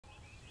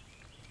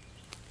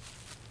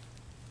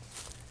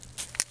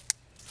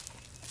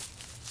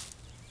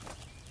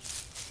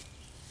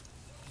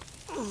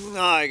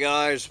Hi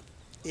guys,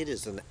 it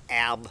is an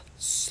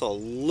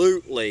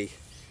absolutely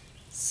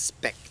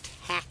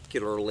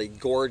spectacularly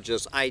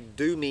gorgeous, I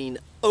do mean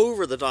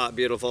over the top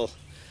beautiful,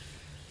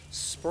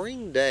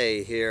 spring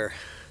day here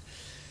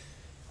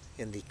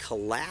in the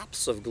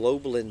collapse of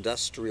global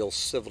industrial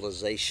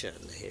civilization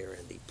here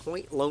in the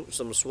Point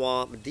Lonesome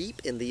Swamp,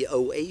 deep in the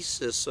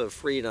oasis of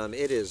freedom.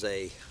 It is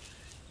a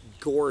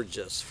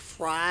gorgeous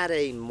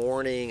Friday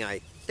morning. I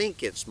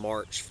think it's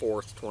March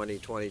 4th,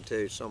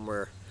 2022,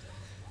 somewhere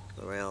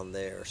around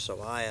there.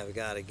 So I have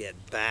got to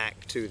get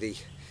back to the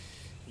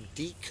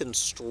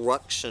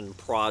deconstruction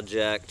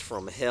project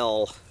from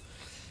hell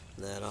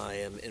that I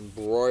am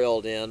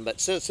embroiled in.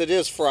 But since it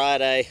is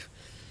Friday,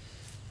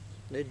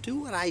 I'm going to do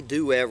what I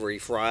do every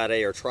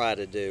Friday, or try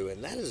to do,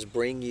 and that is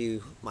bring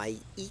you my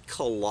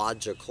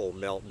Ecological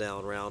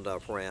Meltdown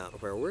Roundup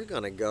rant, where we're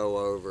going to go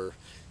over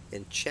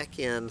and check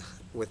in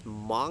with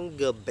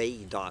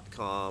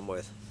mangabay.com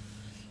with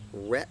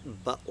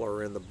Rhett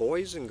Butler and the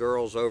boys and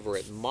girls over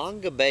at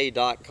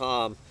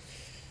mangabay.com,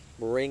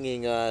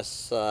 bringing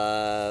us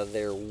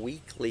their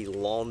weekly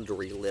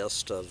laundry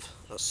list of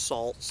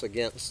assaults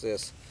against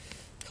this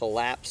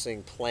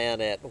collapsing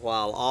planet,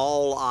 while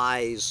all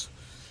eyes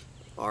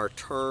are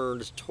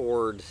turned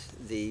toward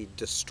the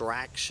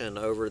distraction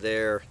over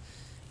there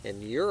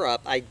in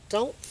Europe. I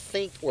don't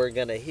think we're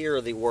going to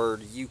hear the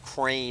word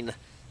Ukraine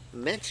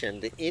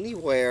mentioned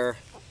anywhere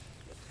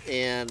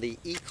in the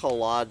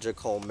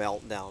Ecological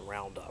Meltdown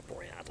Roundup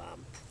rant.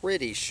 I'm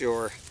pretty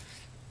sure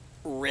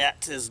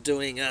Rhett is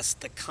doing us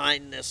the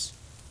kindness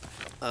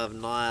of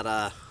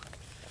not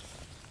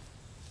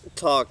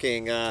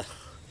talking about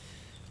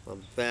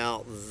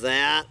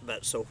that.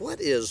 But so what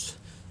is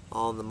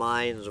on the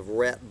minds of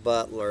Rhett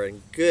Butler?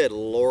 And good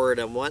Lord,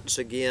 and once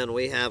again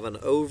we have an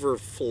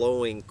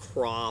overflowing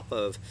crop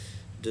of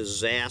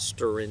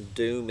disaster and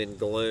doom and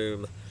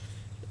gloom.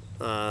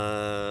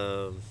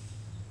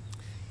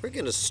 We're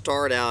going to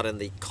start out in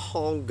the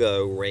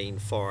Congo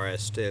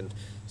rainforest in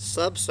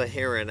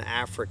sub-Saharan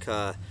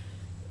Africa.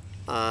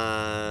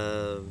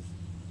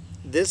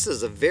 This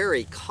is a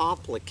very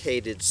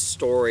complicated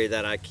story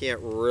that I can't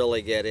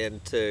really get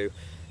into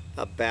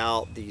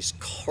about these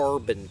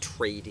carbon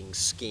trading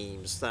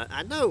schemes.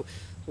 I know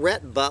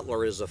Rhett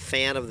Butler is a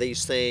fan of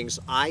these things.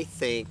 I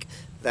think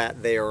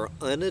that they are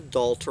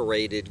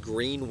unadulterated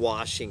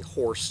greenwashing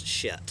horse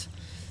shit,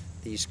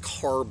 these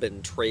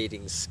carbon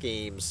trading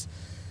schemes.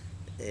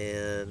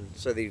 And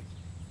so the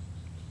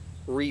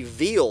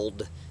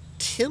revealed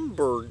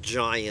timber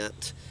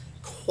giant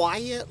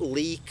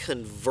quietly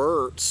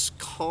converts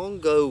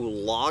Congo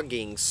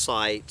logging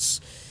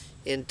sites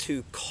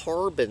into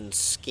carbon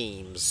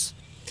schemes.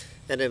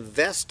 An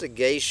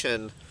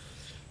investigation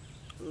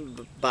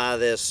by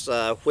this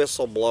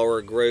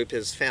whistleblower group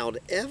has found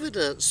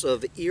evidence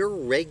of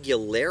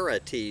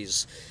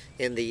irregularities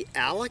in the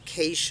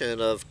allocation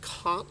of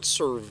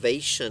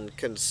conservation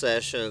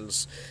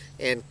concessions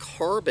and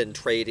carbon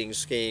trading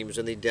schemes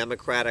in the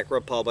Democratic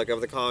Republic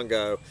of the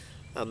Congo.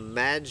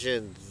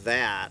 Imagine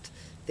that.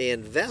 The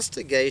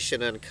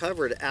investigation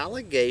uncovered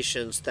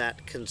allegations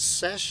that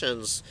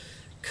concessions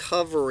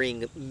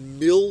covering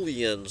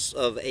millions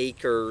of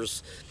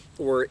acres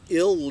were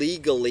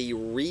illegally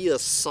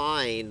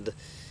reassigned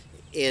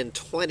in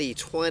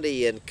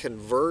 2020 and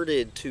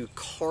converted to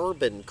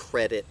carbon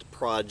credit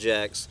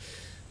projects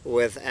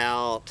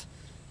without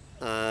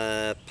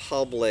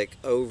public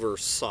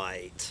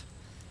oversight.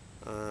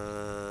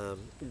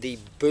 The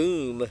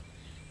boom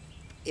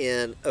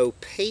in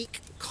opaque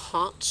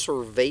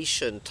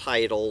conservation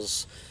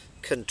titles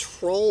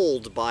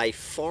controlled by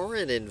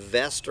foreign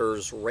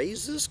investors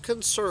raises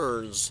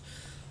concerns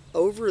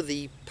over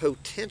the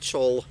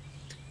potential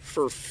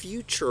for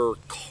future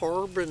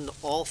carbon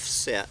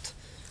offset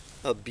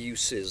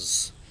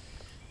abuses.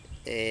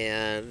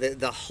 And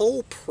the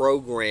whole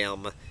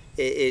program,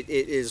 it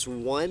is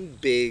one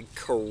big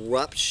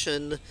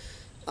corruption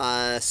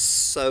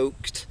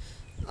soaked.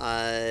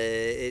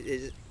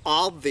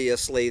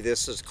 Obviously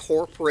this is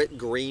corporate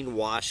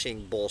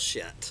greenwashing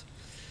bullshit.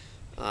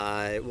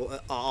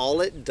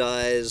 All it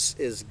does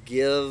is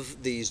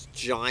give these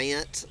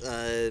giant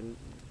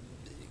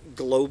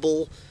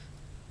global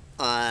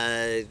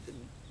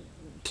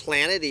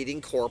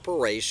planet-eating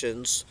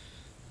corporations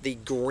the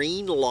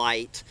green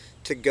light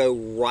to go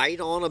right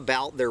on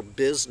about their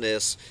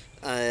business,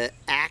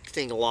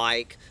 acting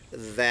like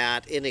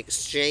that in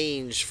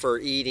exchange for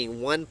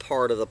eating one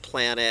part of the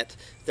planet,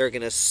 they're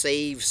going to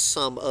save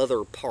some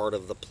other part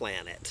of the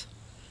planet.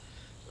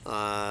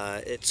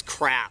 It's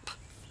crap.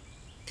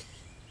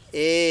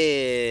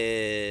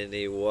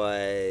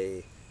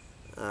 Anyway,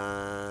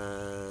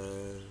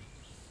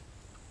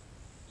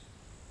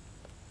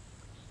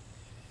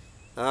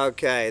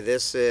 okay,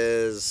 this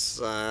is,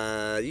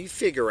 you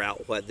figure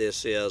out what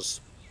this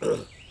is.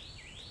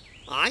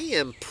 I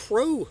am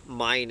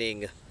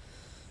pro-mining.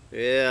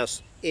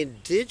 Yes,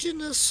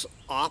 Indigenous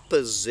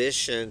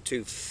opposition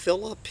to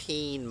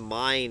Philippine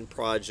mine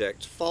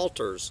project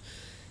falters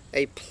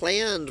A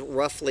planned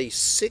roughly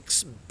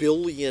 $6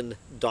 billion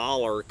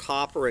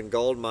copper and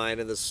gold mine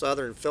in the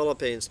southern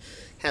Philippines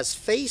has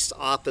faced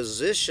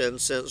opposition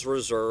since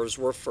reserves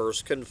were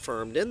first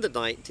confirmed in the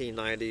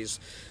 1990s,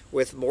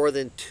 with more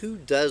than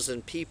 24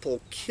 people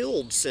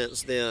killed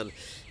since then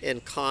in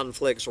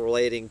conflicts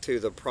relating to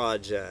the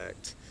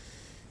project.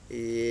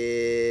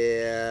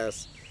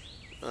 Yes.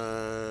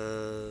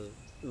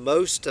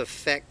 Most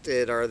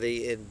affected are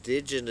the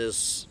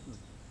indigenous,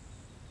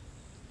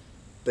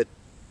 but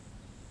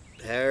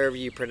however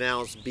you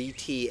pronounce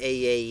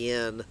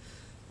BTAAN.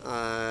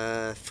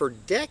 For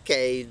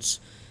decades,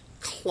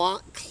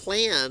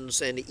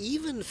 clans and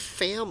even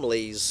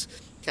families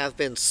have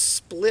been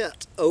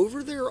split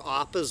over their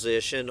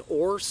opposition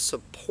or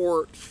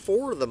support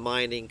for the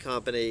mining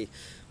company,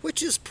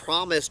 which is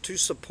promised to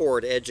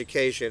support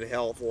education,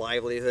 health,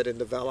 livelihood, and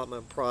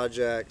development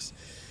projects.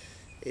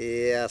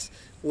 Yes,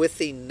 with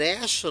the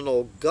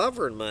national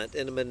government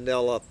in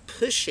Manila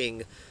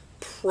pushing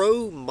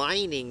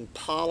pro-mining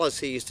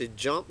policies to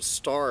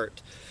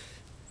jumpstart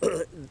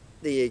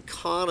the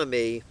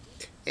economy,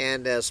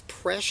 and as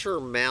pressure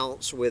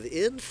mounts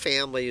within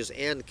families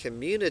and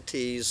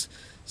communities,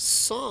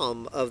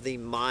 some of the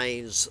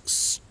mine's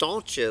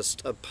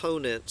staunchest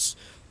opponents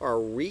are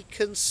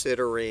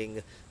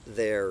reconsidering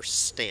their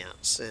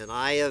stance. And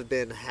I have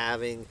been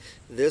having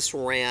this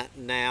rant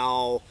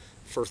now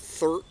for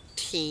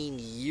 13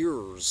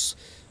 years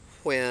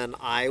when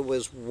I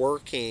was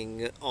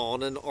working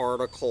on an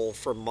article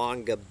for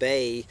Manga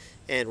Bay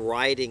and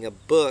writing a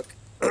book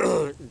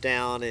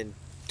down in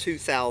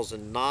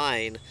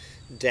 2009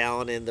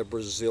 down in the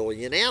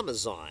Brazilian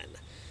Amazon.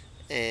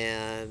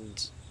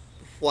 And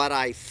what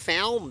I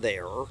found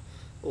there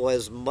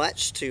was,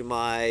 much to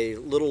my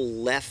little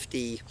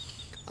lefty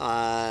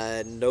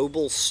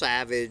noble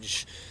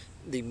savage,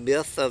 the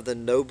myth of the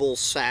noble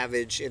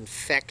savage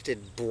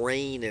infected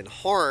brain and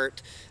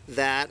heart,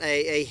 that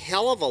a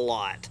hell of a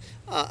lot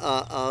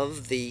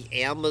of the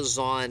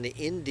Amazon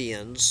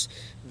Indians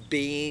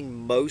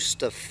being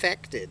most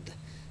affected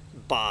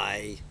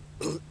by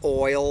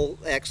oil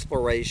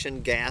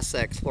exploration, gas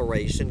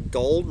exploration,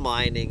 gold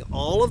mining,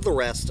 all of the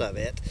rest of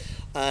it,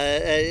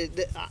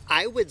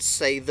 I would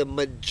say the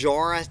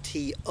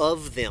majority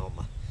of them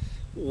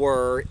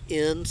were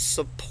in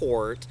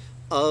support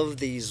of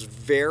these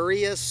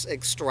various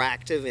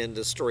extractive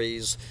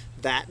industries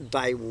that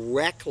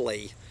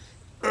directly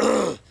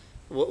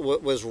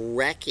was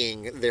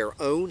wrecking their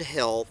own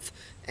health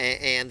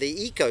and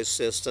the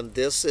ecosystem.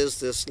 This is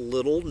this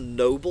little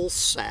noble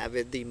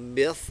savage, the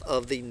myth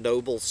of the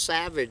noble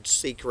savage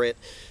secret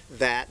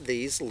that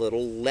these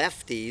little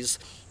lefties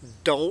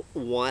don't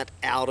want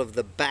out of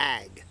the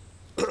bag.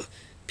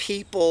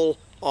 People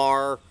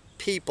are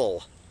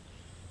people,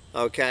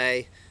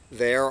 okay?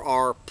 There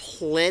are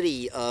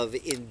plenty of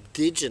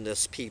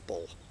indigenous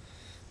people,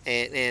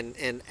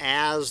 and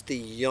as the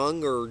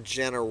younger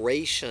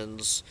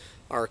generations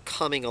are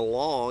coming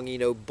along, you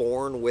know,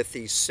 born with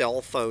these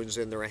cell phones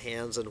in their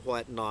hands and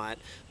whatnot,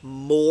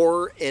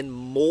 more and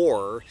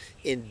more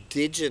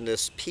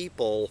indigenous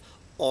people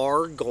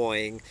are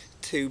going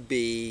to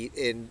be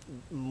in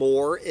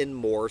more and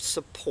more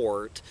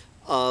support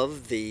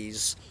of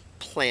these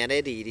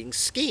planet-eating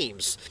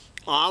schemes.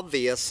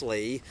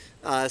 Obviously,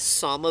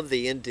 some of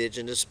the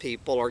indigenous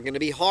people are going to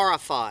be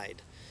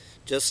horrified,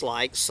 just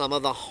like some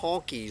of the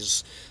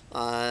honkies,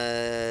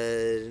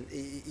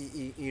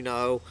 you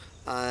know,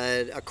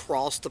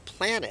 across the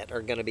planet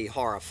are going to be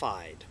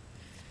horrified.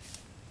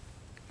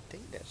 I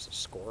think that's a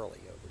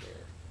squirrely over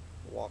there,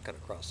 walking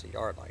across the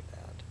yard like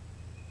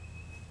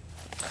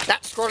that.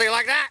 That's squirrely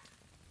like that!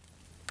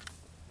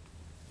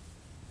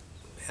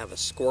 We have a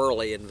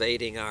squirrely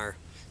invading our...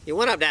 He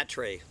went up that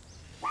tree.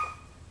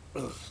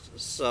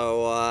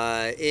 So,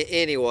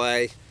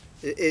 anyway,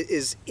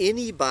 is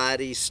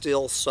anybody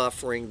still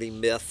suffering the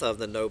myth of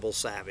the noble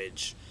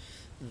savage?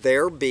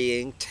 They're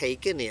being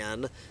taken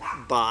in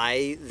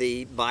by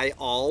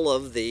all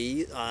of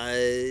the,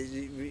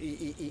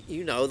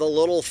 you know, the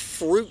little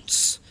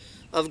fruits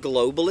of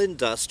global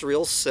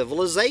industrial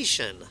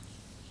civilization.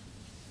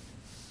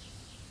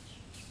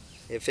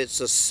 If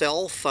it's a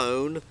cell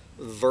phone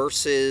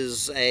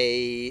versus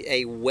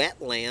a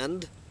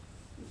wetland,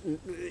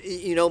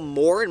 you know,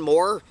 more and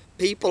more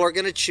people are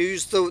going to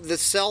choose the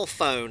cell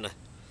phone.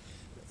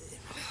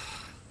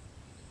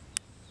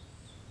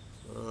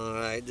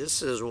 Alright,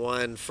 this is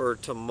one for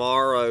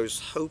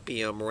tomorrow's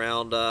Hopium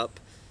Roundup.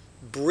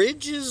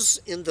 Bridges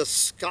in the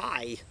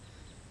sky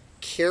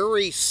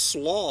carry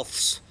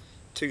sloths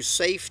to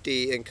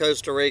safety in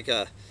Costa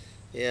Rica.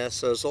 Yeah,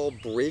 so it's all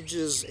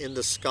bridges in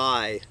the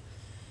sky.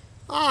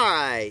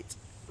 Alright.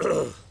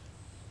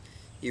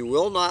 You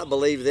will not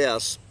believe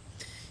this.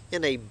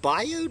 In a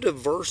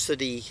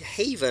biodiversity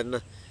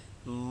haven,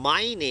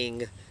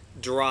 mining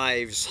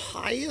drives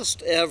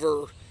highest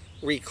ever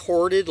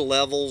recorded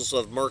levels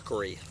of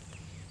mercury.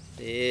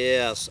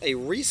 Yes, a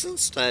recent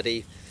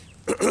study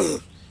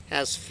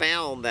has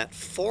found that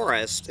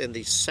forests in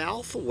the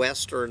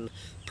southwestern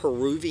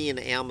Peruvian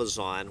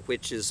Amazon,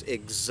 which is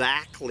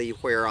exactly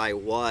where I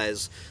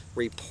was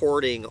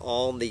reporting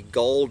on the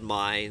gold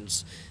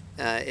mines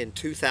in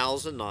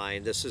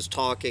 2009. This is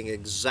talking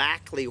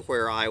exactly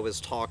where I was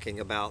talking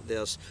about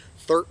this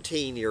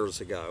 13 years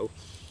ago.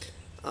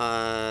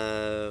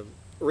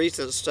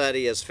 Recent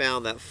study has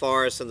found that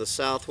forests in the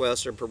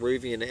southwestern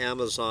Peruvian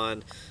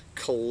Amazon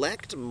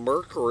collect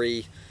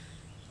mercury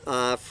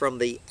from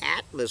the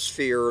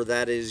atmosphere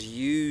that is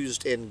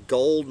used in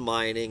gold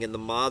mining in the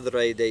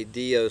Madre de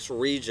Dios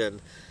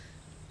region.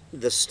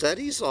 The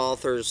study's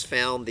authors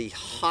found the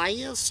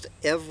highest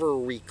ever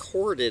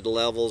recorded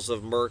levels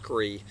of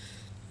mercury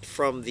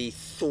from the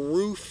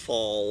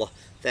throughfall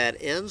that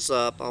ends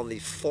up on the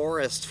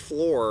forest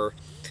floor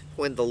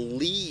when the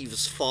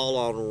leaves fall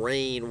on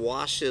rain,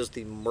 washes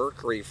the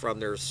mercury from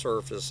their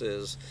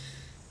surfaces.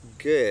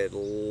 Good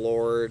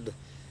Lord.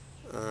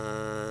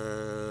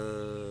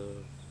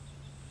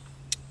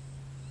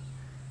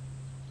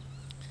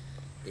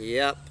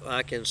 Yep,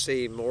 I can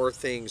see more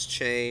things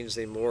change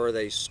the more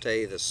they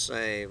stay the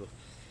same.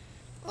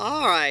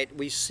 Alright,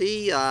 we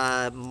see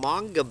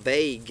Manga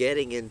Bay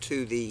getting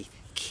into the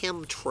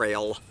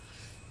chemtrail,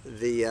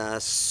 the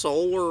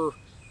solar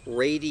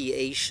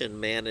radiation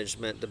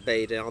management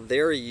debate on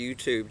their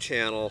YouTube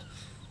channel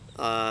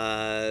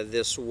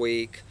this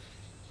week.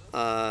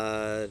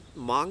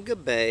 Manga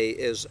Bay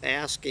is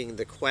asking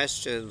the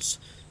questions,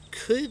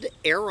 could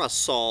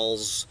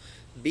aerosols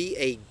be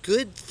a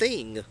good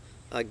thing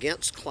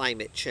against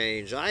climate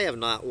change? I have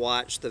not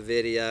watched the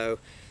video,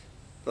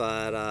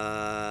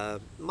 but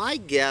my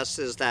guess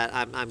is that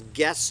I'm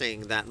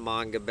guessing that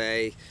Manga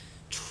Bay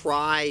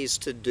tries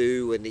to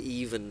do an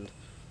even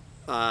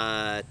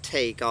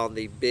take on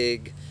the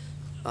big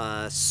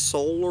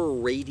solar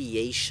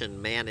radiation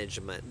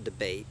management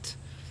debate,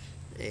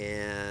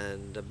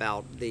 and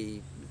about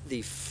the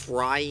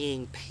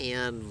frying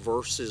pan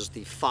versus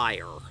the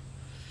fire.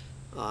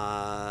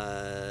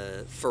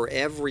 For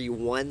every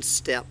one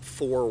step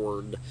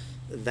forward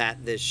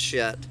that this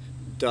shit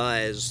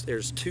does,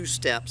 there's 2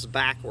 steps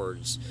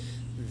backwards.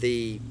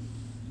 The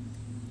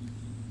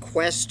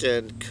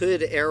question,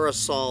 could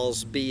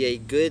aerosols be a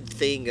good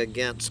thing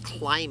against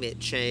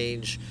climate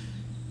change?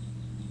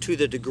 To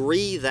the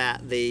degree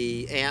that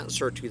the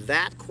answer to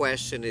that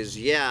question is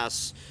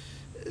yes,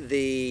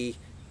 the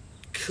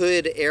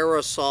could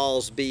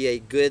aerosols be a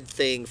good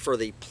thing for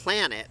the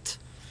planet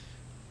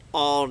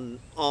on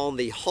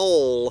the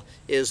whole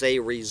is a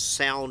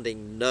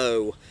resounding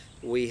no.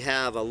 We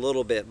have a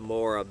little bit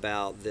more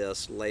about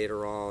this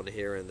later on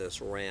here in this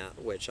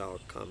rant, which I'll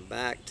come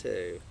back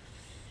to.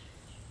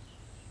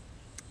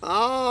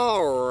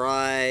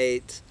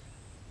 Alright.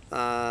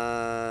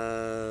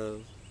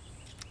 Of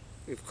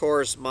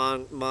course,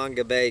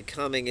 Manga Bay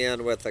coming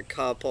in with a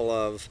couple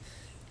of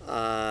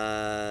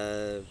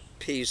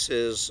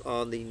pieces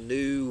on the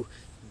new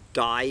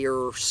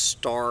dire,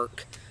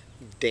 stark,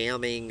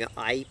 damning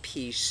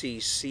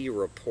IPCC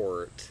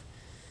report.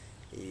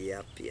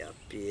 Yep.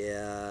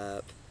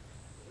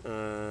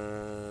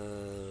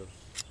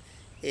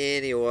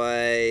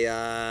 Anyway,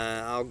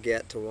 I'll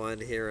get to one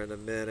here in a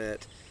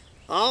minute.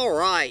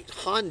 Alright,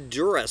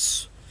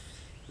 Honduras.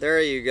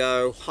 There you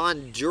go.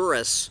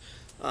 Honduras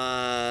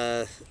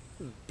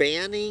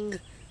banning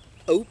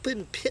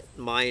open pit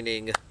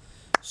mining,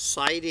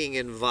 citing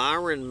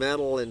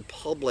environmental and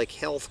public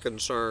health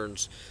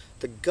concerns.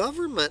 The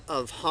government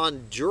of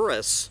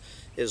Honduras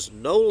is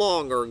no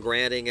longer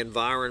granting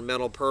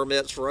environmental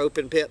permits for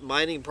open pit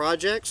mining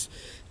projects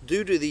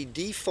due to the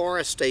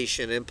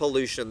deforestation and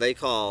pollution they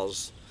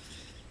cause.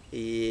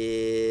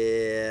 Yes.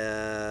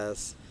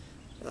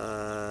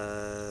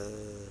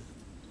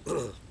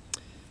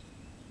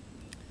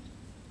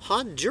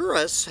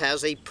 Honduras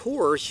has a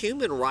poor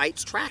human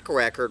rights track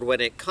record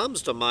when it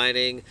comes to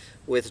mining,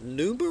 with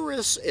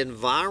numerous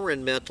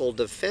environmental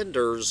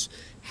defenders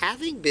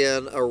having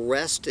been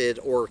arrested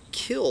or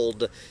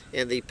killed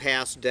in the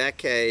past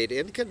decade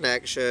in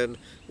connection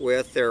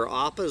with their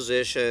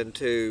opposition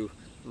to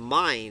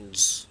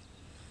mines.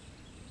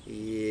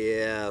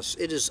 Yes,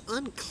 it is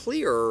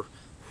unclear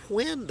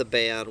when the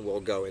ban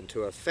will go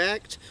into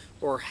effect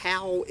or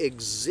how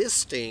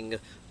existing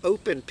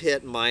open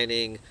pit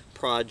mining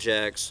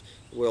projects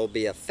will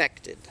be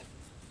affected.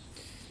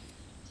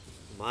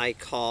 My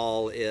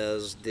call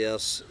is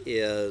this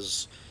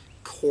is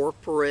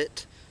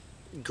corporate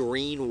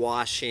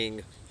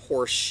greenwashing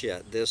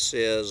horseshit. This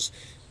is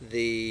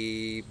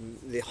the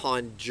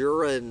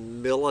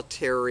Honduran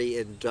military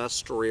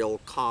industrial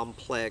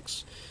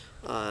complex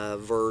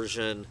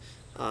version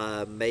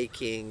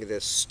making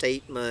this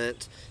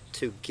statement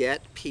to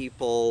get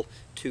people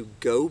to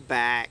go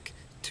back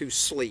to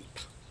sleep.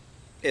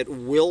 It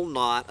will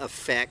not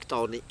affect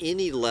on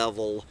any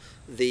level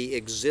the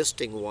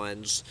existing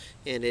ones,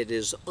 and it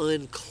is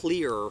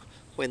unclear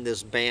when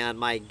this ban,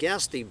 my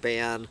guess the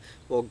ban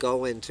will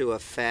go into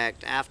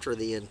effect after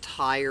the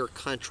entire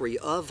country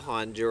of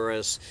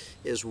Honduras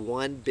is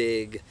one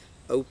big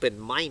open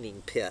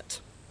mining pit.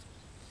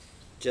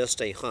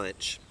 Just a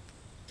hunch.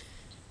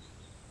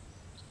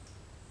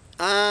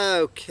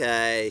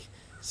 Okay,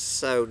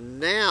 So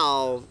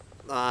now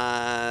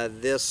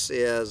this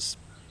is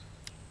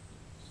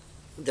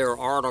their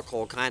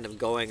article kind of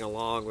going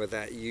along with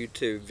that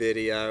YouTube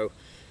video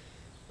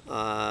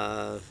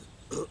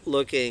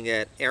looking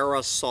at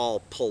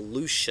aerosol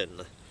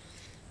pollution.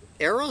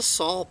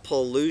 Aerosol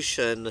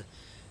pollution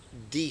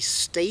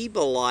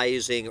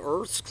destabilizing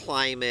Earth's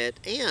climate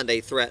and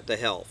a threat to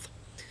health.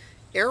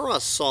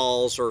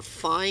 Aerosols are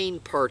fine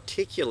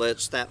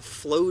particulates that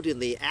float in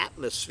the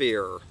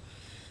atmosphere.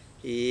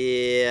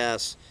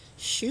 Yes,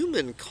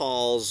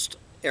 human-caused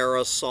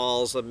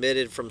aerosols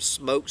emitted from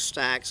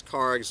smokestacks,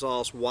 car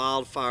exhaust,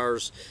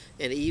 wildfires,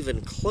 and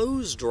even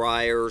clothes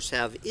dryers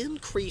have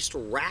increased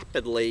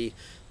rapidly,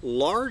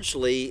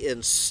 largely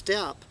in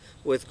step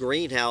with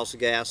greenhouse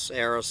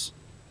gases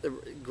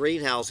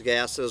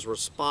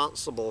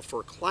responsible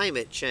for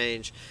climate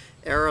change.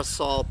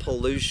 Aerosol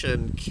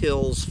pollution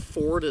kills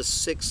 4 to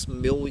 6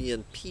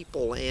 million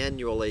people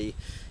annually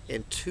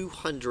and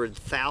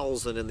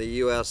 200,000 in the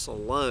U.S.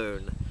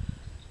 alone.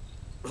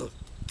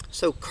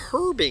 So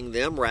curbing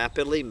them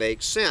rapidly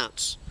makes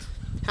sense.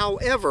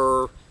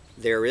 However,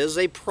 there is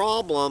a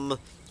problem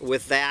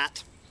with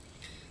that.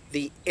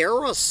 The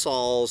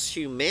aerosols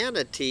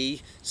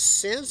humanity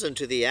sends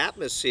into the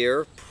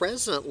atmosphere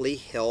presently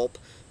help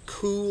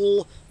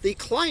cool the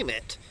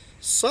climate.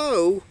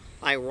 So,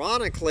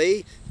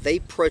 ironically, they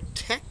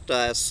protect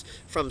us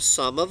from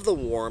some of the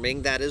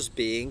warming that is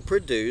being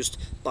produced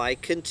by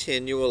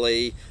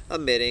continually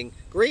emitting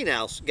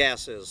greenhouse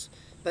gases.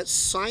 But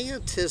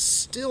scientists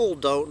still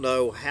don't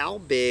know how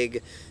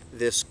big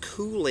this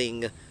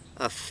cooling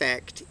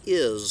effect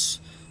is,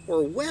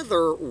 or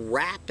whether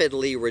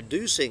rapidly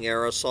reducing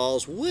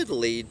aerosols would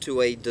lead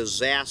to a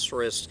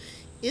disastrous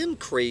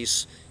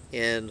increase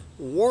in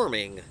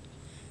warming.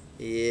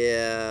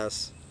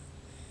 Yes.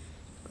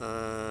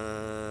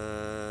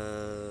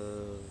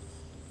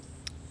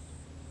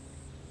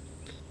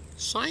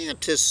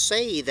 Scientists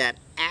say that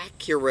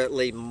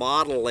accurately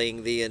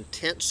modeling the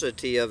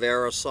intensity of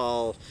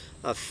aerosol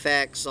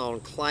effects on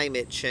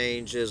climate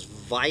change is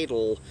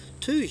vital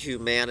to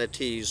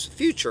humanity's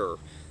future.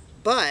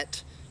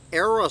 But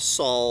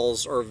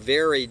aerosols are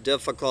very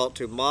difficult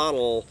to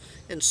model,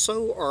 and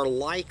so are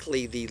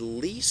likely the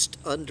least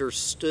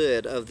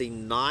understood of the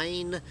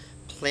 9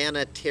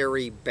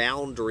 planetary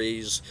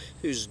boundaries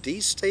whose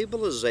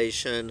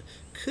destabilization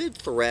could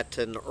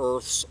threaten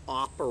Earth's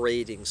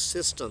operating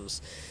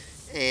systems.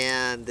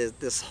 And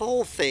this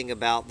whole thing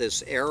about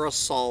this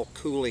aerosol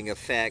cooling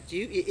effect,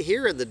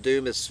 here in the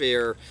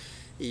Doomosphere,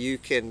 you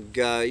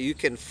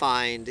can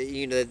find,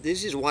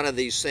 this is one of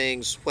these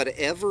things,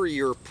 whatever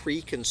your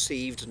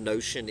preconceived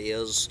notion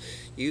is,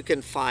 you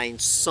can find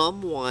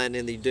someone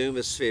in the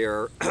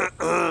Doomosphere,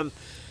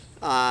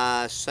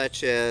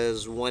 such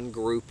as one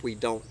group we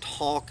don't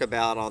talk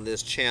about on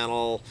this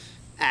channel,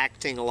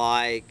 acting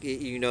like,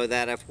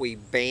 that if we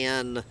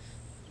ban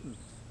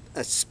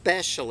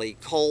especially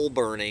coal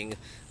burning,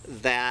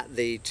 that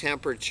the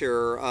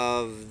temperature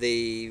of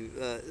the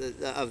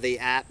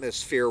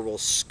atmosphere will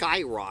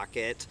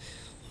skyrocket.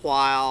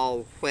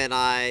 While when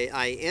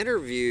I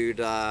interviewed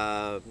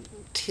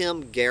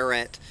Tim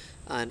Garrett,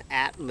 an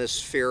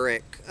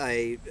atmospheric,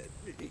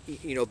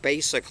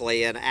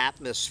 basically an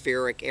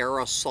atmospheric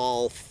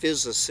aerosol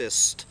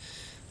physicist,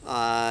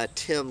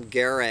 Tim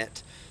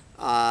Garrett,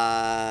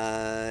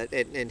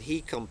 and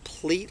he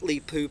completely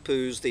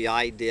poo-poos the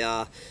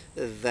idea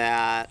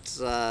that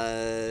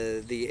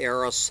the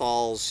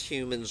aerosols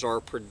humans are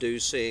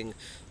producing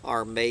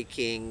are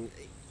making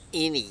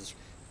any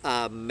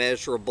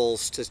measurable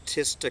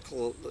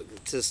statistical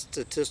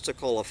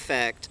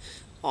effect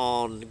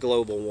on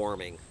global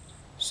warming.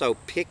 So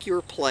pick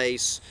your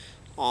place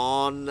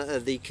on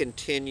the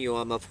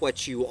continuum of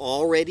what you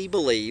already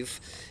believe,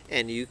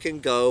 and you can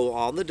go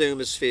on the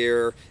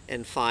Doomosphere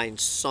and find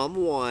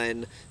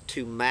someone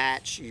to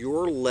match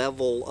your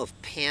level of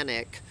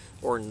panic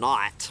or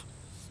not.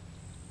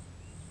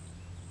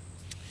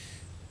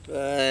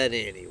 But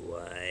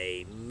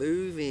anyway,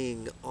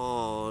 moving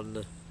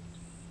on.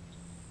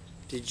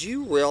 Did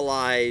you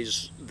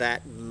realize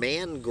that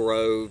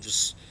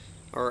mangroves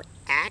are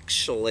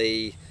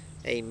actually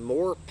a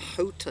more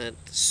potent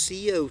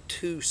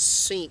CO2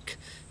 sink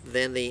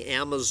than the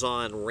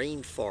Amazon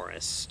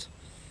rainforest?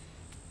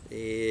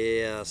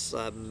 Yes,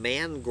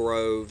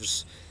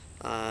 mangroves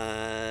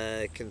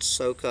can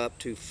soak up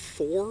to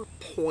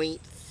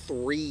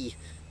 4.3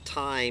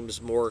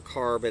 times more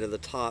carbon in the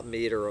top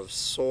meter of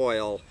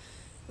soil.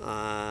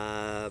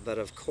 But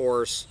of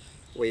course,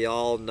 we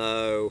all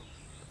know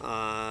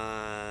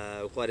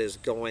what is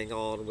going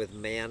on with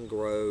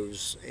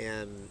mangroves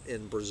and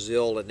in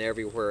Brazil and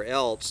everywhere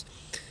else.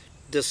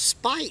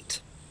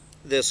 Despite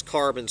this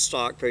carbon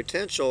stock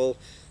potential,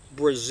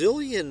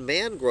 Brazilian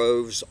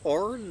mangroves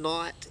are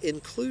not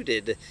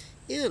included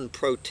in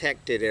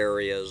protected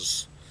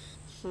areas.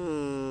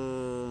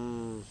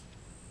 And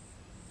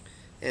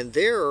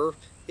there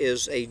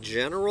is a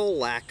general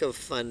lack of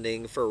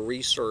funding for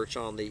research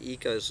on the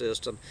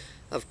ecosystem.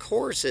 Of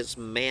course, it's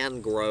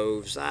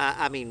mangroves.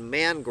 I mean,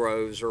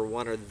 mangroves are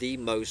one of the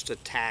most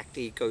attacked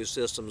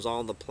ecosystems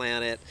on the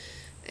planet.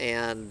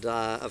 And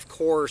of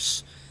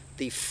course,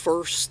 the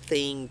first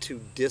thing to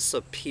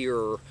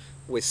disappear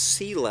with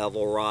sea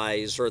level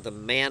rise are the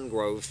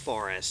mangrove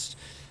forests.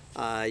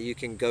 You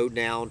can go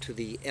down to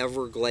the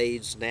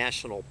Everglades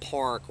National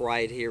Park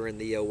right here in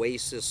the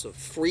Oasis of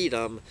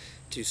Freedom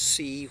to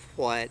see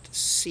what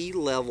sea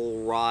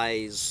level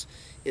rise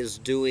is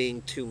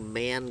doing to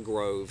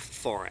mangrove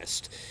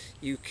forest.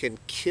 You can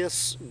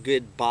kiss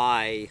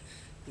goodbye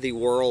the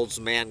world's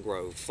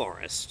mangrove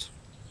forest.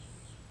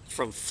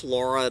 From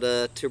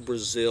Florida to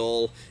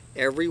Brazil,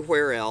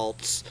 everywhere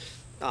else,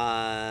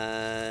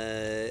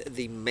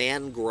 the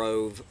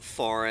mangrove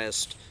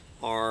forests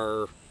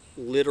are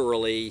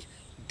literally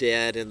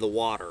dead in the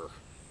water.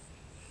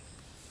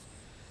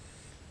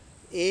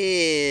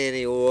 Anyway,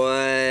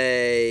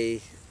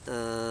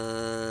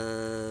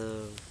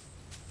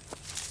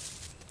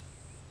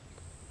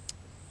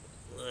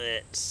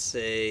 let's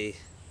see.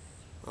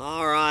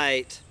 All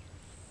right.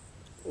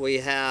 We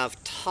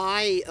have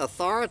Thai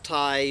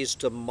authorities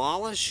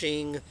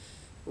demolishing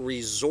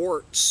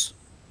resorts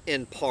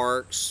in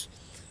parks,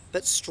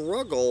 but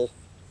struggle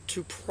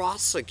to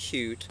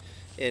prosecute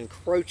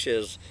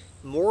encroaches.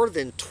 More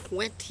than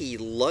 20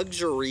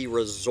 luxury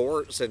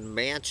resorts and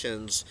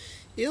mansions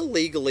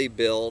illegally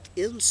built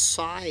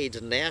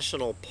inside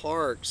national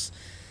parks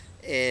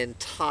in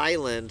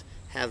Thailand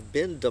have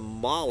been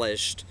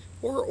demolished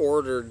or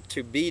ordered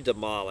to be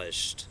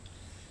demolished.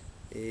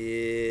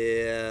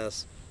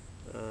 Yes.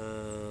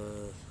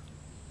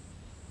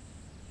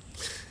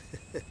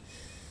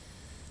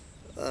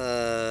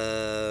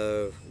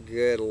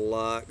 Good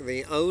luck.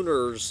 The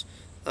owners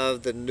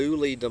of the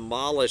newly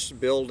demolished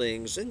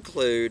buildings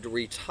include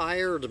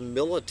retired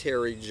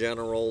military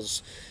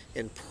generals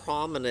and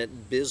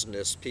prominent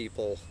business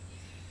people.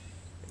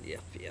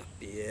 Yep.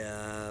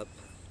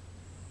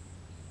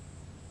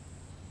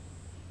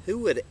 Who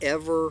would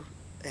ever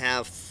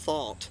have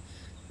thought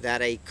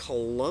that a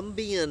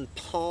Colombian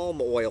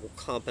palm oil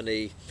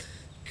company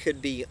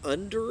could be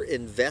under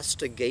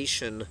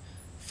investigation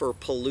for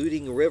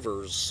polluting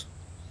rivers?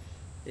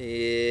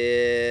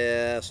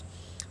 Yes.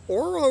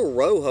 Oro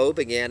Rojo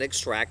began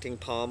extracting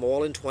palm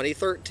oil in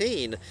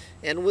 2013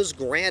 and was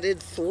granted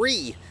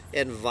 3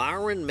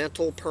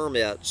 environmental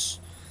permits.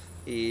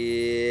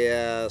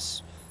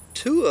 Yes.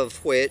 2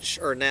 of which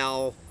are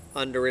now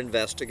under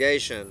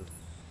investigation.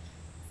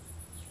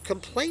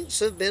 Complaints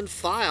have been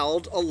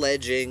filed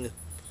alleging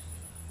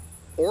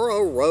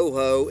Oro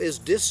Rojo is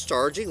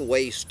discharging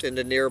waste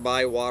into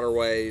nearby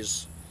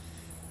waterways.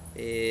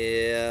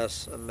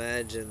 Yes,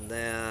 imagine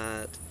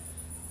that.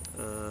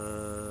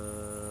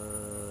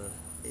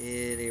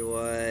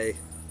 Anyway,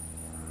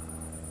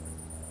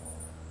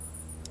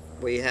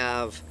 we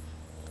have,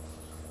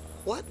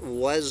 what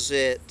was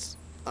it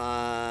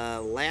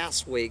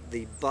last week?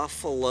 The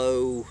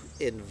buffalo,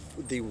 in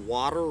the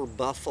water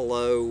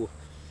buffalo,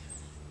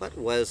 what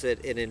was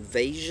it? An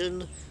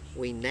invasion?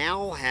 We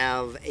now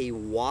have a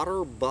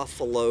water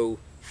buffalo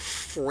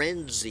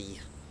frenzy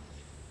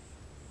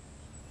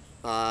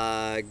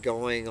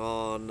going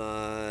on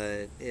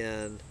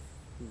in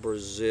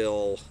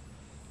Brazil,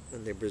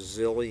 in the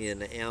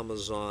Brazilian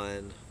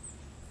Amazon,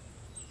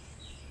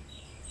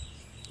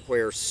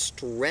 where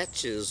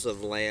stretches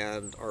of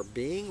land are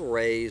being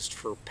raised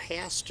for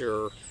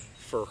pasture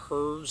for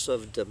herds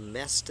of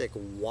domestic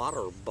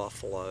water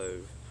buffalo.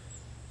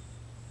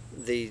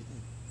 The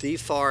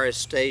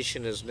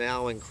deforestation is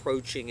now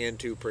encroaching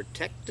into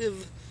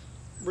protective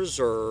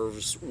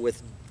reserves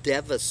with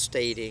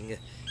devastating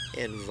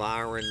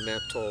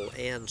environmental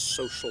and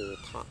social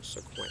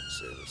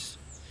consequences.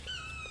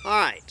 All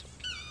right.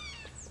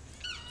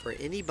 For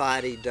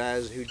anybody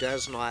who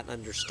does not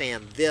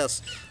understand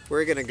this,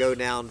 we're going to go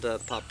down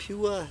to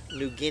Papua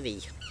New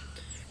Guinea.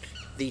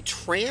 The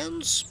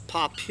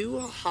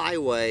Trans-Papua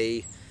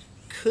Highway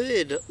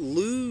could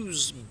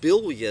lose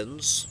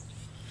billions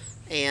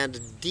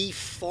and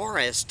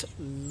deforest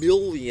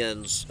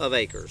millions of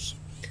acres.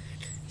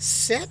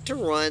 Set to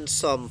run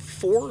some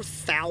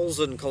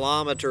 4,000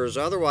 kilometers,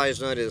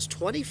 otherwise known as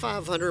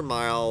 2,500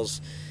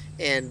 miles,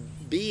 and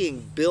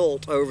being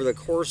built over the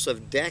course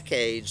of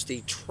decades,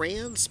 the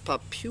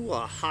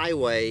Trans-Papua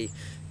Highway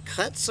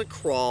cuts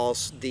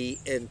across the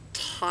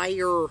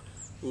entire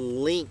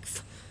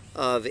length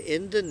of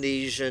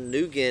Indonesia,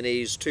 New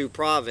Guinea's 2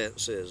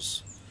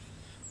 provinces.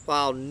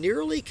 While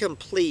nearly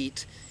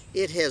complete,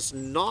 it has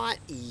not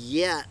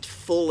yet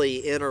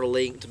fully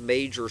interlinked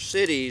major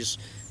cities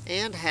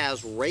and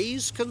has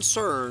raised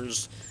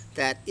concerns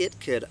that it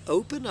could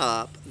open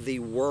up the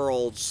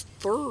world's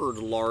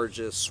 3rd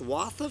largest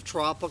swath of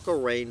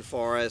tropical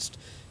rainforest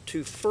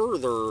to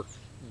further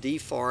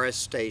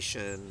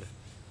deforestation.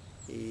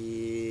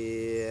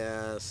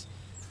 Yes,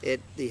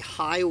 the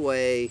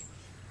highway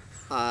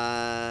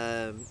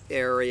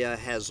area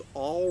has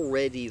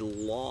already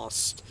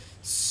lost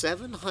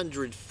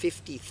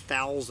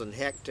 750,000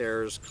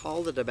 hectares,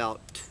 called it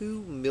about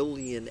 2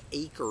 million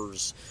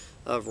acres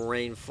of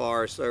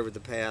rainforests over the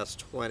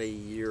past 20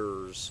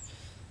 years.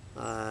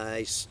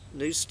 A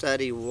new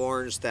study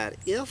warns that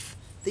if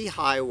the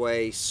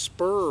highway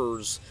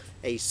spurs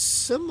a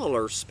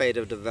similar spate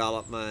of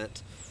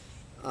development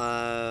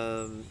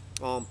on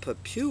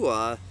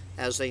Papua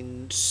as a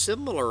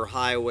similar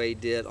highway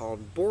did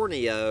on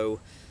Borneo,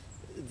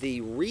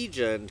 the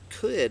region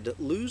could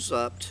lose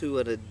up to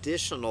an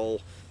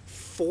additional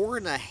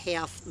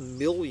 4.5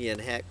 million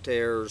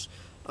hectares,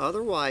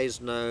 otherwise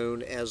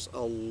known as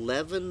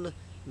 11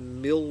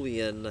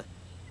 million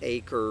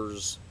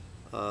acres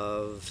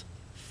of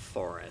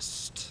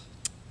forest.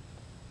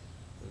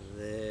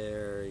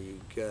 There you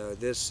go.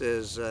 This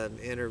is an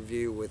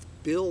interview with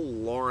Bill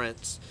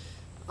Lawrence.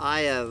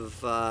 I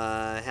have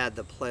had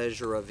the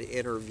pleasure of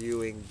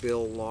interviewing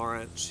Bill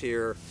Lawrence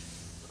here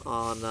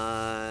on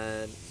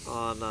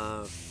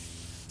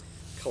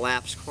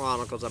Collapse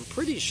Chronicles. I'm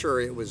pretty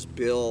sure it was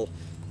Bill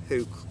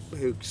who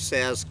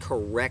says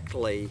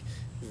correctly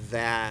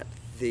that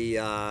the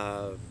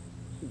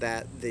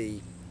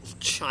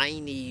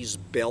Chinese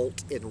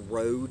Belt and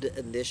Road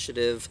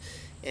Initiative,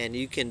 and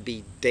you can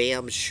be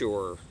damn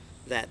sure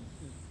that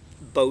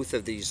both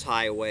of these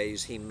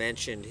highways he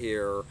mentioned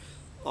here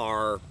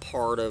are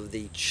part of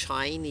the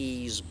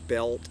Chinese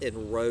Belt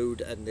and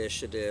Road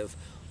Initiative,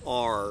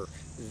 are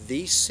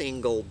the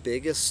single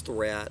biggest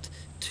threat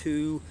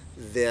to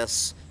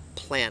this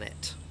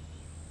planet.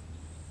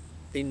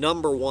 The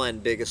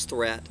 #1 biggest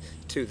threat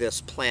to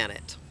this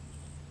planet.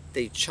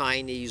 The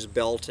Chinese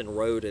Belt and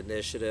Road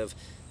Initiative,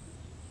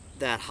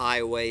 that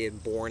highway in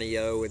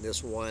Borneo and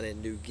this one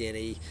in New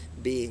Guinea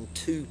being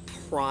two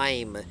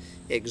prime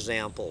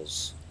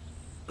examples.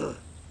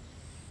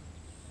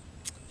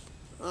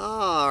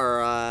 All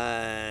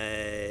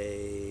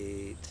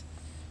right.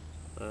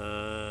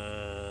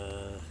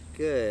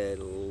 Good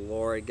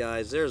Lord,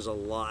 guys, there's a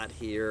lot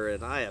here,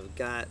 and I have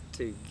got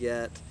to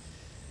get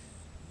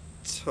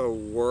to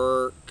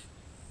work.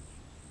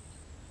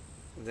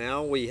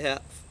 Now we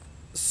have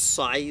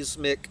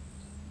seismic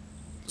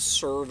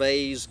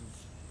surveys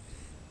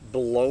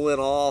blowing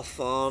off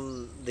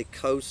on the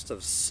coast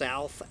of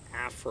South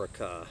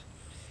Africa.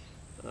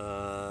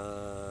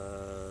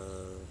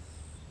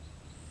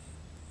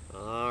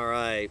 All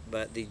right,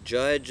 but the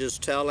judge is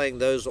telling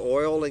those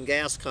oil and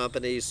gas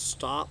companies,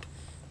 stop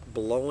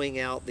blowing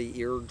out the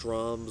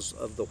eardrums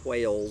of the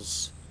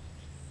whales.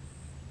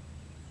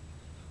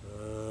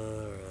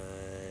 All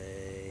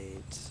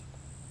right.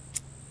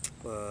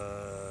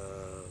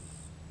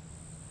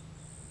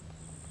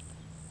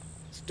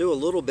 Let's do a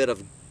little bit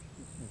of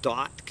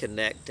dot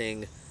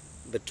connecting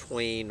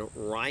between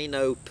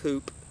rhino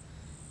poop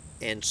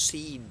and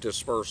seed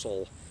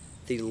dispersal.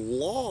 The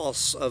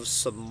loss of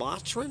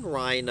Sumatran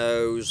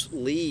rhinos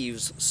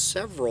leaves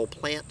several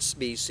plant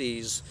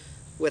species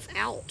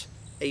without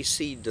a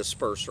seed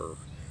disperser.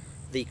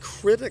 The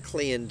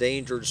critically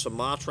endangered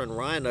Sumatran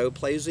rhino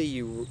plays a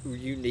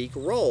unique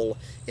role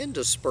in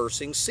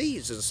dispersing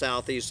seeds in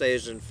Southeast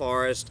Asian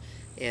forests,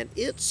 and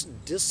its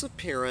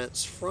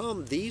disappearance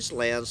from these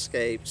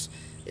landscapes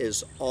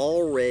is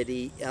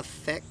already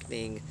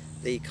affecting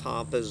the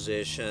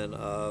composition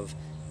of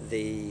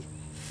the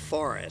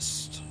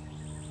forest.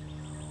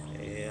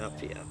 Yep,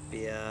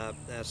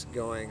 that's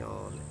going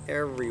on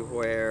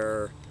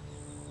everywhere.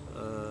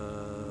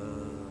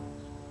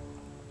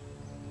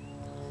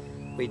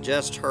 We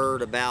just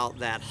heard about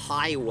that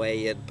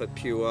highway in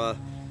Papua.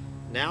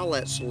 Now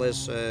let's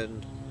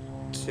listen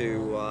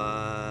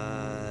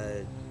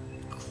to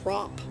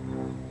crop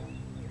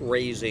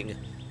raising.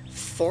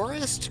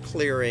 Forest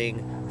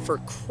clearing for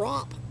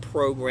crop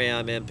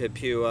program in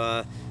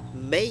Papua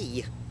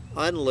may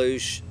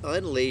unleash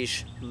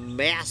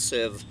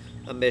massive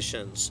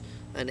emissions.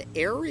 An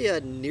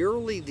area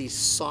nearly the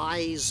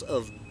size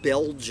of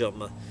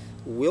Belgium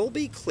will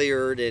be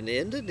cleared in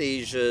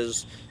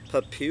Indonesia's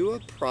Papua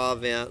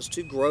province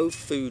to grow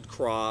food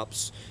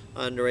crops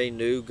under a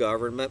new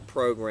government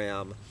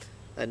program.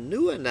 A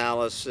new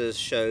analysis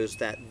shows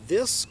that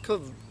this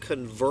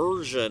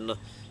conversion,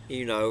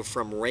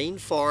 from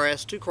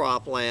rainforest to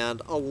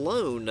cropland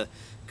alone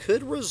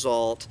could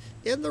result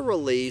in the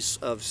release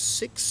of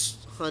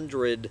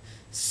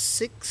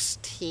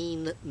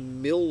 616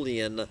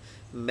 million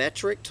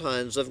metric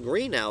tons of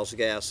greenhouse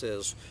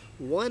gases,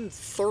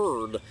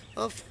 1/3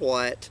 of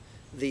what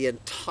the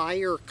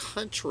entire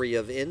country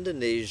of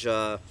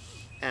Indonesia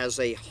as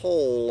a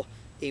whole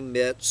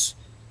emits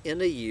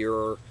in a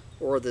year,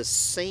 or the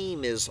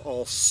same as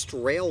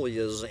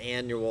Australia's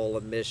annual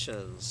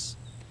emissions.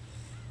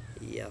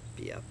 Yep.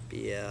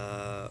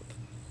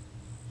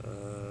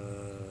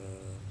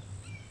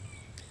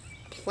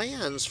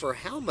 Plans for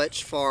how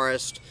much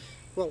forest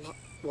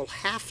will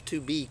have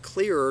to be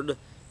cleared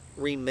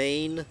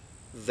remain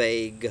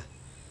vague.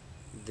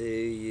 Do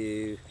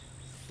you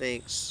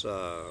think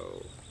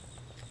so?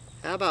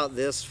 How about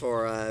this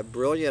for a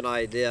brilliant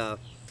idea?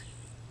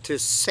 To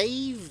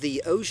save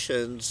the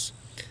oceans,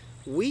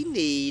 we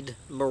need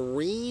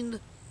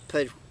marine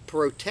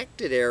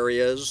protected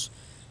areas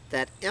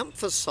that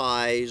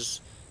emphasize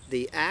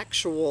the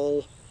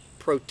actual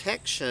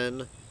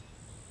protection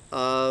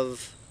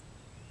of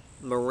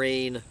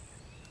marine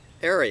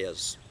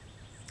areas.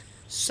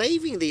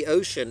 Saving the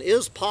ocean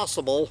is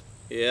possible,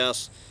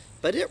 yes,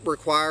 but it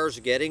requires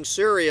getting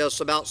serious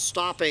about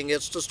stopping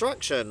its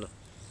destruction.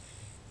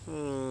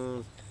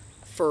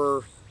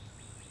 For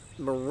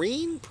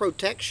marine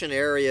protection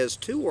areas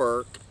to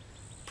work,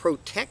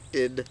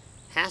 protected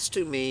has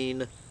to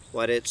mean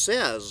what it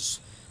says.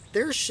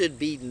 There should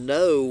be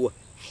no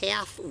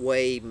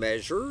halfway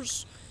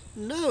measures,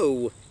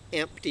 no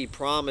empty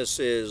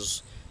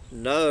promises,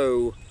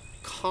 no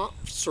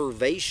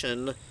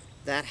conservation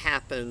that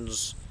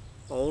happens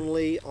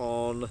only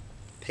on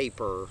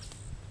paper.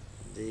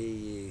 Do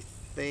you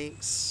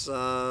think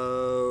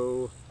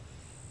so?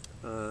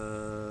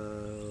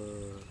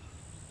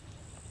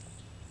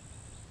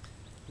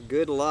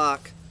 Good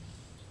luck.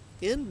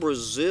 In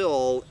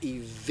Brazil,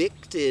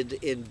 evicted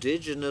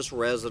indigenous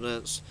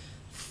residents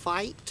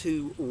fight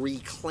to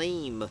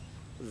reclaim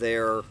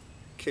their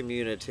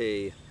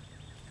community.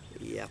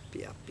 Yep.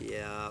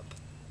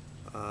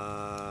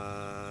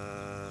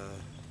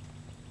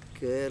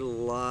 Good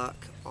luck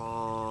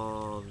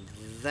on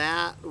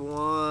that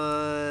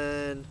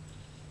one.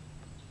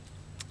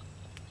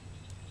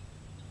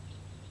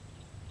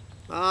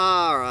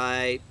 All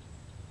right.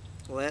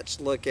 Let's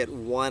look at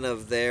one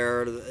of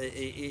their,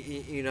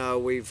 you know,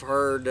 we've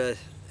heard,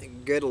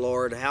 good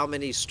Lord, how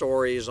many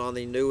stories on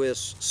the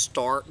newest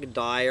stark,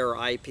 dire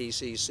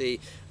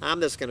IPCC.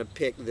 I'm just going to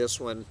pick this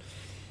one.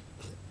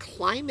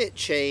 Climate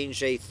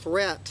change, a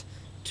threat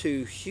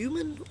to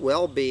human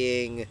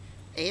well-being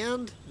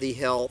and the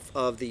health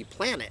of the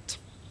planet.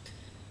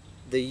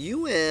 The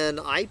UN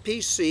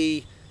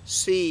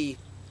IPCC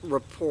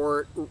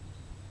report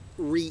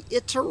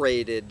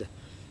reiterated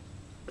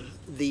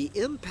the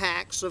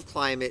impacts of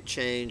climate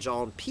change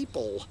on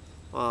people,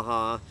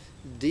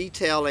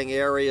 detailing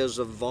areas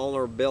of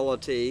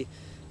vulnerability.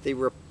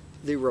 The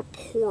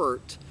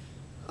report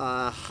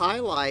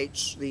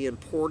highlights the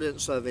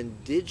importance of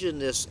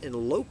indigenous and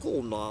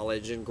local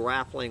knowledge in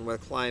grappling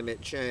with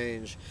climate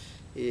change.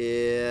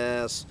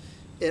 Yes.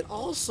 It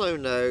also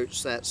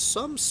notes that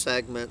some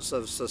segments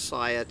of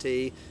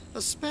society,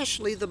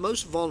 especially the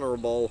most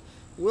vulnerable,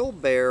 will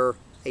bear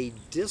a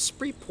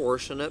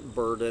disproportionate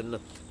burden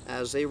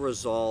as a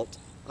result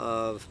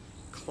of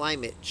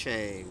climate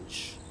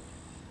change.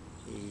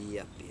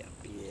 Yep.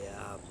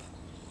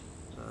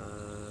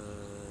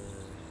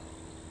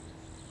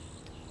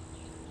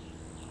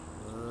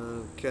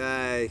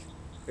 Okay,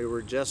 we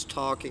were just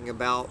talking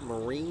about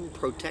marine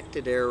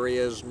protected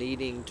areas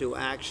needing to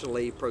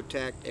actually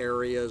protect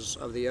areas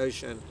of the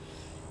ocean.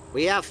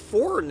 We have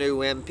 4 new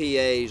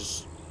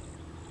MPAs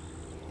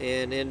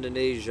in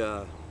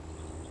Indonesia.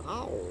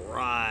 All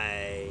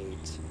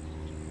right.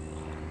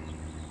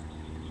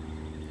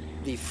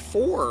 The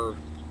 4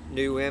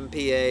 new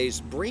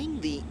MPAs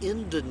bring the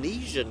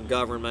Indonesian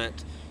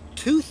government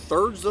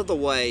 2/3 of the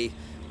way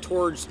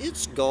towards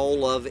its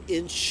goal of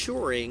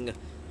ensuring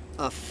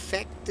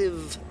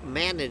effective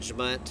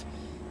management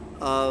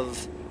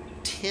of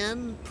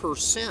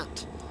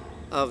 10%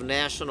 of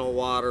national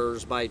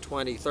waters by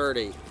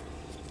 2030.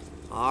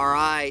 All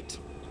right.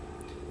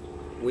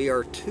 We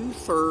are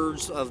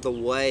 2/3 of the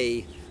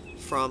way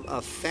from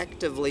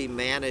effectively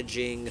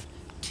managing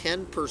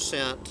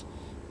 10%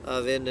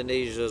 of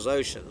Indonesia's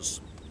oceans.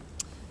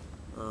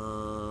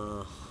 All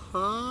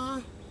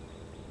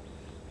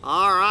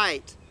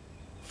right.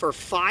 For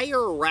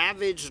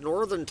fire-ravaged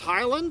northern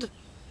Thailand,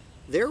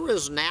 there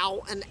is now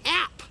an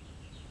app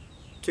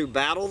to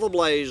battle the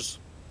blaze.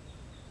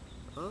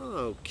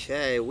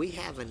 Okay, we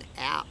have an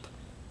app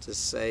to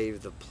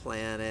save the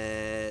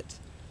planet.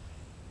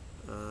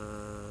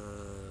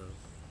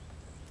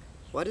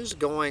 What is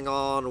going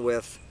on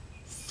with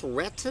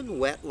threatened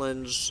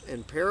wetlands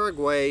in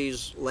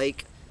Paraguay's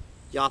Lake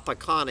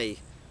Yapacani?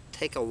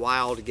 Take a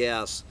wild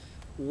guess.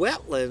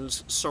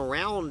 Wetlands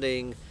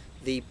surrounding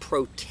the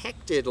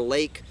protected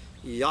Lake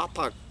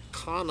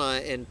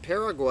Yapacana in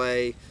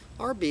Paraguay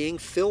are being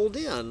filled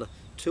in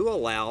to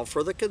allow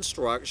for the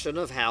construction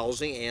of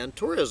housing and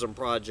tourism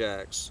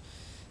projects.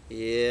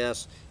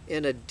 Yes,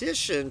 in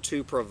addition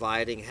to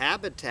providing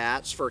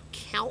habitats for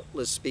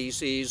countless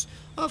species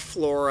of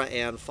flora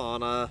and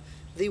fauna,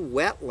 the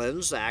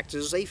wetlands act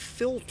as a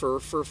filter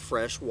for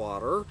fresh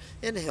water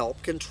and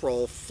help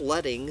control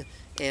flooding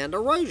and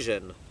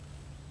erosion.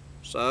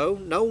 So,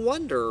 no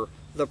wonder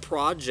the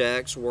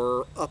projects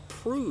were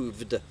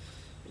approved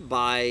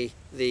by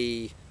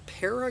the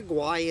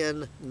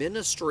Paraguayan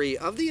Ministry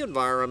of the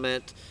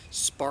Environment,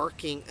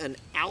 sparking an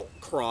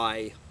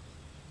outcry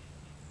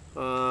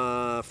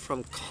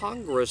from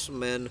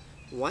congressmen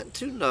want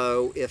to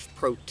know if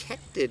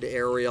protected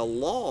area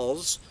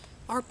laws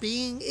are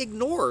being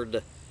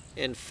ignored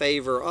in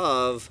favor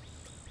of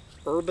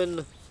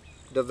urban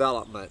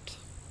development.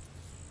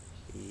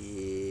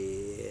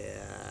 Yes.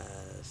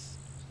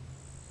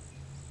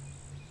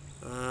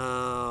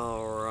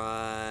 All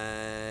right.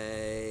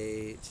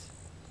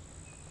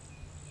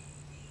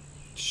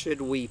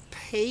 Should we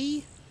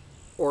pay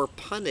or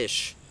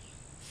punish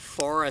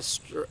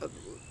forest?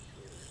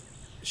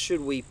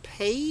 Should we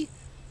pay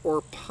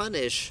or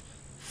punish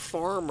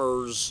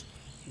farmers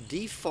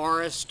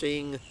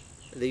deforesting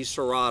the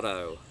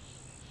Cerrado.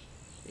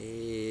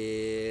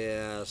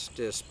 Yes,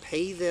 just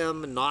pay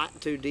them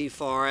not to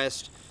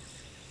deforest.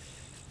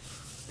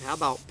 How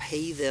about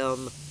pay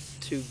them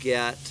to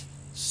get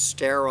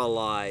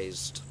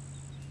sterilized?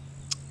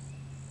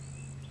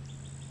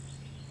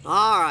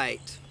 All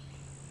right.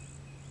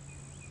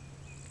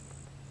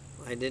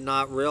 I did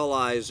not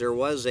realize there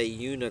was a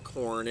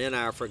unicorn in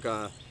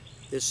Africa.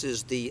 This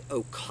is the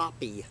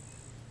okapi,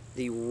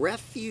 the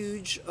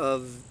refuge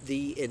of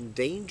the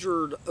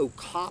endangered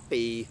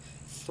okapi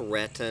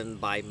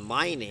threatened by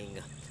mining,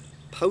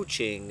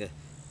 poaching,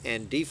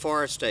 and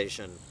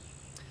deforestation.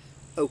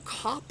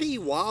 Okapi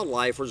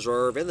Wildlife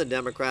Reserve in the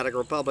Democratic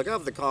Republic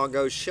of the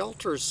Congo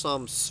shelters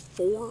some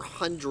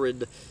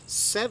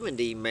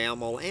 470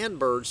 mammal and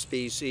bird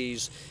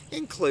species,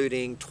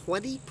 including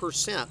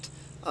 20%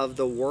 of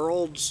the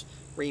world's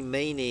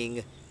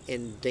remaining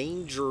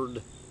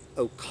endangered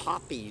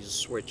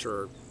okapis, which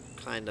are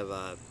kind of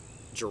a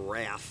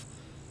giraffe.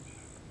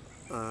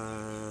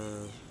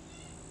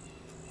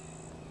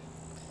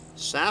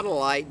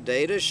 Satellite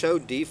data show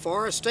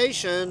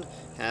deforestation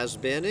has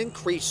been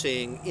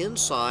increasing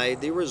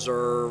inside the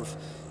reserve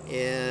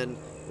in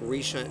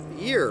recent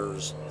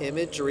years.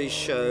 Imagery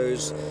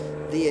shows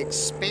the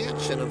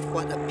expansion of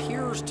what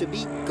appears to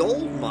be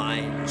gold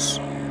mines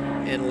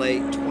in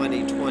late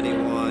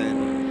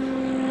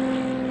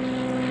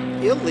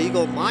 2021.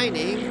 Illegal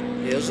mining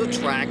is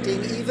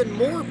attracting even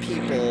more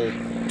people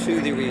to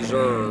the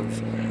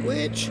reserve,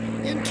 which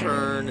in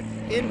turn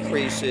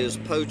increases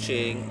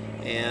poaching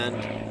and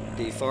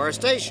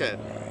deforestation.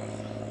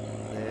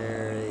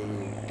 There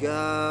you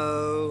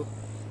go.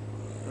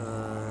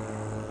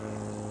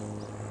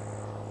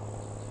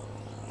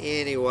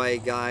 Anyway,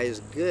 guys,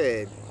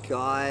 good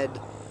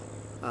God.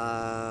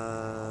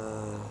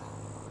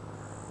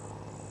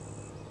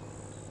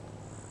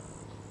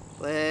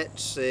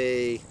 Let's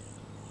see.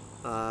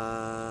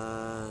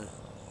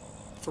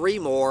 Three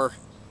more.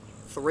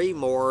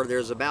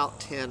 There's about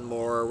 10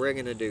 more. We're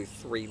going to do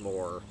 3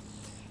 more.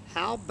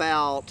 How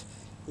about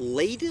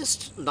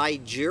latest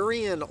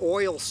Nigerian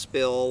oil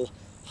spill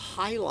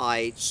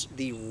highlights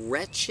the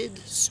wretched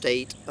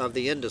state of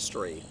the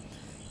industry?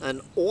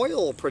 An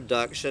oil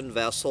production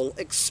vessel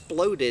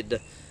exploded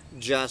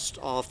just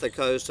off the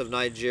coast of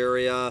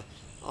Nigeria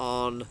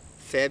on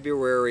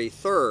February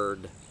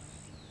 3rd.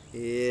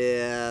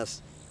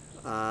 Yes.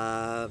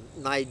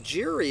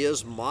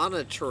 Nigeria's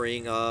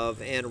monitoring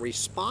of and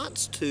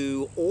response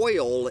to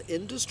oil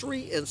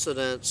industry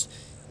incidents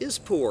is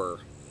poor.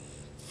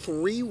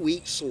 3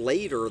 weeks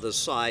later, the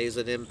size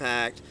and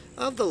impact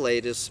of the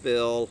latest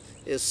spill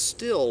is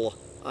still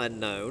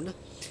unknown.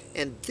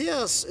 And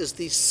this is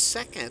the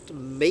second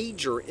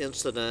major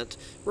incident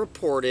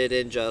reported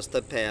in just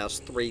the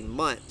past 3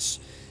 months,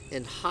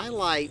 and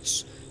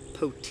highlights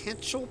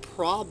potential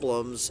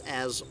problems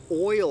as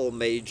oil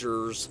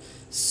majors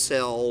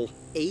sell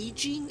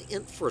aging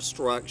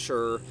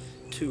infrastructure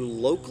to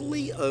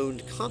locally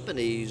owned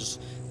companies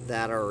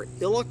that are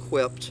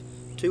ill-equipped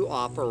to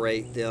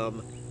operate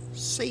them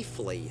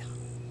safely.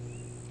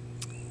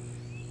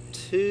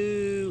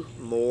 2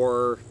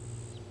 more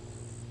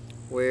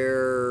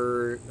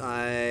where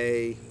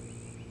I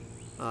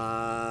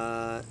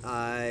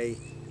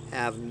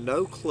have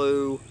no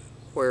clue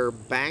where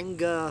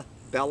Bangka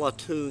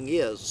Belitung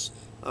is.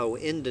 Oh,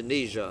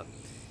 Indonesia.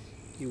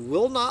 You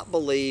will not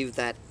believe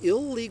that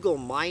illegal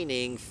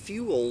mining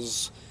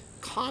fuels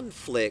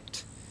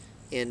conflict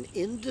in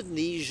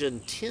Indonesian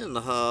tin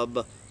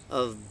hub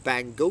of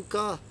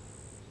Bandwagon,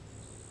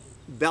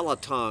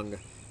 Belitung.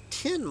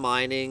 Tin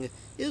mining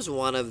is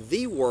one of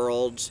the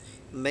world's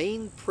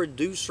main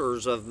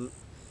producers of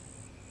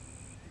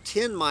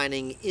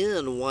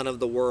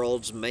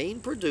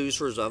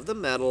the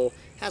metal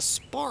has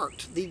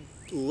sparked the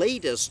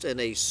latest in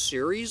a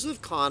series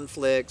of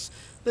conflicts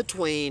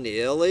between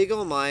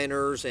illegal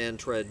miners and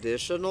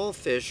traditional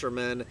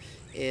fishermen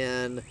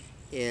in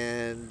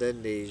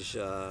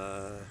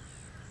Indonesia.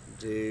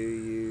 Do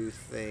you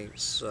think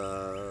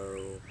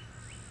so?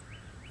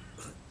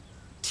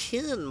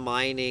 Tin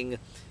mining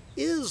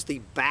is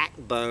the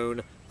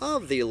backbone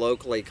of the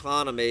local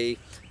economy,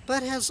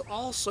 but has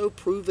also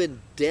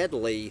proven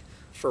deadly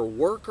for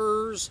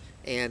workers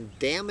and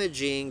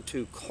damaging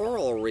to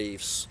coral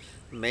reefs,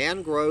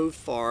 mangrove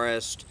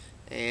forest,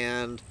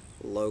 and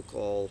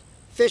local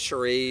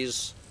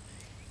fisheries.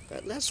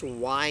 But let's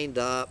wind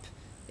up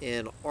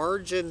in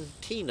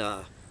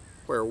Argentina,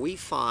 where we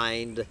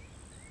find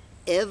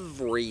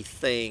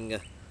everything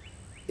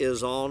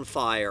is on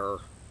fire.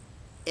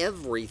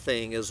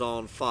 Everything is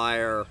on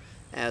fire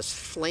as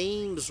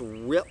flames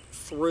rip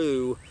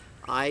through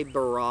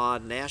Ibarra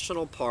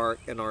National Park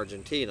in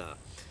Argentina.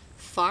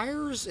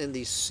 Fires in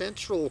the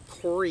central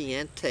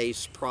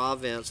Corrientes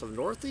province of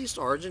northeast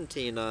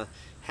Argentina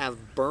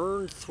have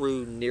burned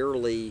through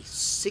nearly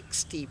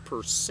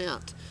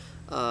 60%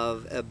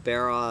 of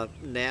Ibarra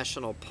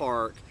National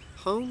Park,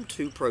 home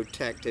to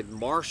protected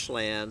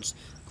marshlands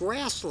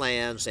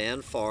grasslands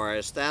and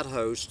forests that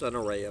host an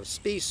array of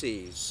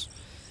species.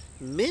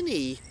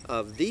 Many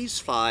of these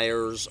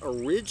fires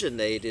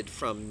originated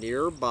from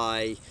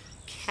nearby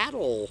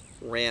cattle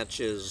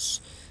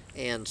ranches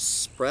and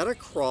spread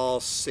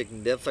across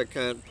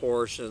significant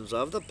portions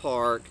of the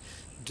park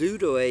due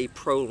to a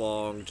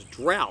prolonged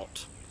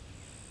drought.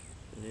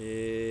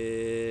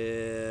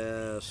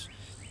 Yes.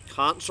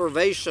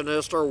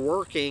 Conservationists are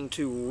working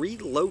to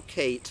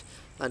relocate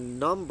a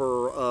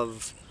number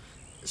of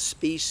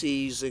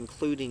species,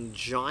 including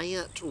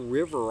giant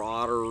river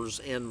otters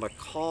and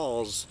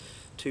macaws,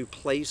 to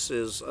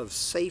places of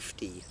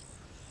safety.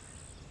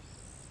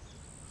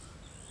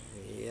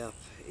 Yep.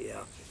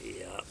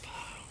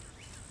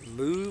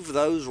 Move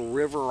those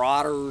river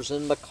otters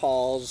and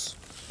macaws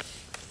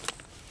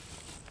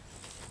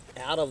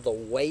out of the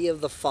way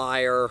of the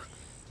fire,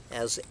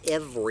 as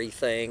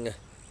everything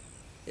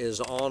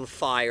is on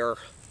fire.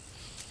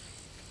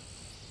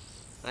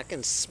 I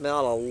can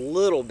smell a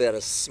little bit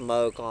of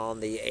smoke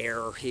on the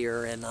air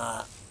here in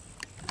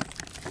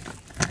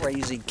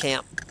Crazy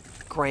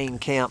Crane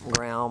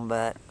Campground,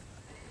 but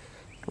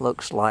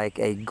looks like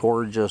a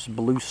gorgeous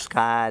blue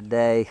sky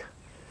day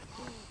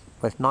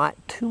with not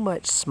too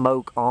much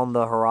smoke on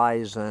the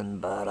horizon,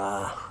 but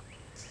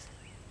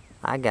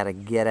I gotta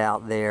get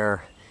out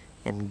there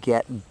and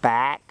get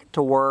back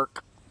to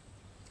work,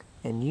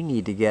 and you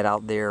need to get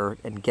out there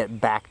and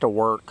get back to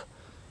work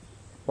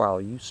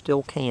while you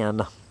still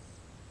can.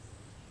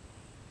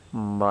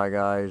 Bye,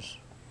 guys.